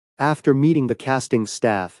After meeting the casting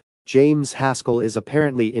staff, James Haskell is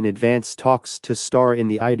apparently in advanced talks to star in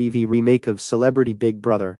the ITV remake of Celebrity Big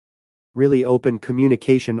Brother. Really open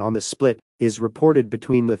communication on the split is reported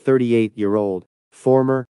between the 38-year-old,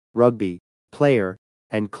 former rugby player,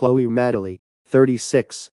 and Chloe Madeley,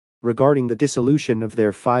 36, regarding the dissolution of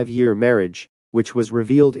their 5-year marriage, which was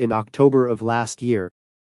revealed in October of last year.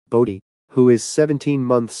 Bodhi, who is 17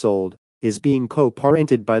 months old, is being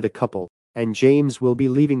co-parented by the couple, and James will be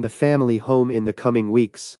leaving the family home in the coming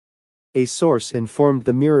weeks. A source informed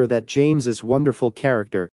the Mirror that James's wonderful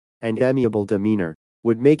character and amiable demeanor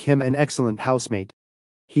would make him an excellent housemate.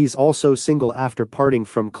 He's also single after parting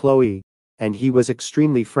from Chloe, and he was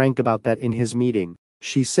extremely frank about that in his meeting,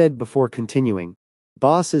 she said before continuing.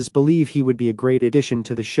 Bosses believe he would be a great addition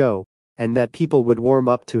to the show, and that people would warm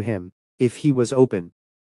up to him if he was open.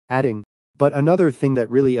 Adding, but another thing that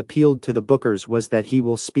really appealed to the bookers was that he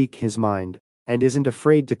will speak his mind and isn't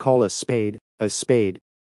afraid to call a spade a spade.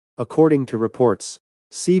 According to reports,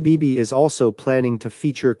 CBB is also planning to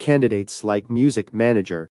feature candidates like music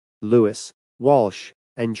manager Louis Walsh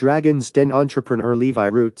and Dragon's Den entrepreneur Levi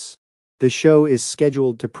Roots. The show is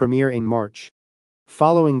scheduled to premiere in March.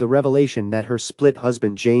 Following the revelation that her split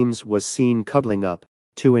husband James was seen cuddling up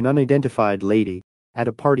to an unidentified lady at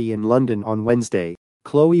a party in London on Wednesday,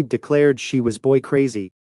 Chloe declared she was boy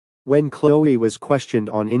crazy. When Chloe was questioned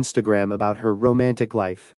on Instagram about her romantic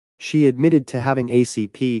life, she admitted to having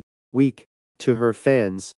ACP week to her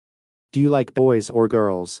fans. "Do you like boys or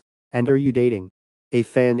girls? And are you dating?" a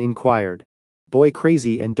fan inquired. "Boy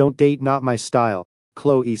crazy and don't date, not my style,"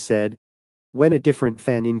 Chloe said. When a different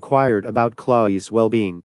fan inquired about Chloe's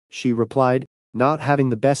well-being, she replied, "Not having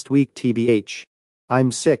the best week tbh.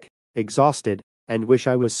 I'm sick, exhausted, and wish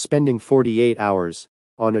I was spending 48 hours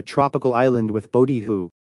on a tropical island with Bodhi, who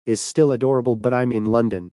is still adorable, but I'm in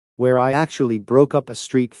London, where I actually broke up a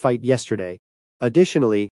street fight yesterday.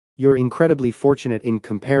 Additionally, you're incredibly fortunate in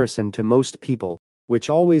comparison to most people," which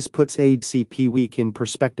always puts ACP week in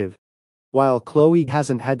perspective. While Chloe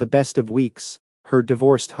hasn't had the best of weeks, her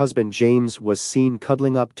divorced husband James was seen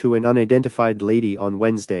cuddling up to an unidentified lady on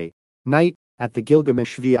Wednesday night at the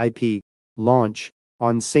Gilgamesh VIP launch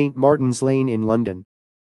on St. Martin's Lane in London.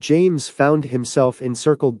 James found himself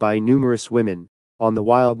encircled by numerous women on the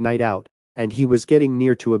wild night out, and he was getting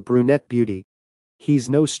near to a brunette beauty. He's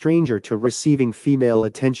no stranger to receiving female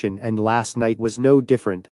attention, and last night was no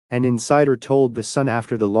different, an insider told The Sun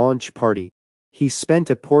after the launch party. He spent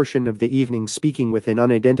a portion of the evening speaking with an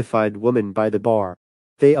unidentified woman by the bar.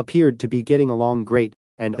 They appeared to be getting along great,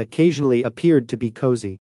 and occasionally appeared to be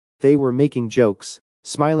cozy. They were making jokes,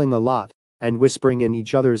 smiling a lot, and whispering in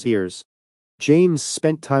each other's ears. James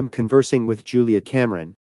spent time conversing with Julia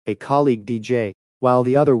Cameron, a colleague DJ, while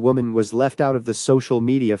the other woman was left out of the social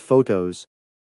media photos.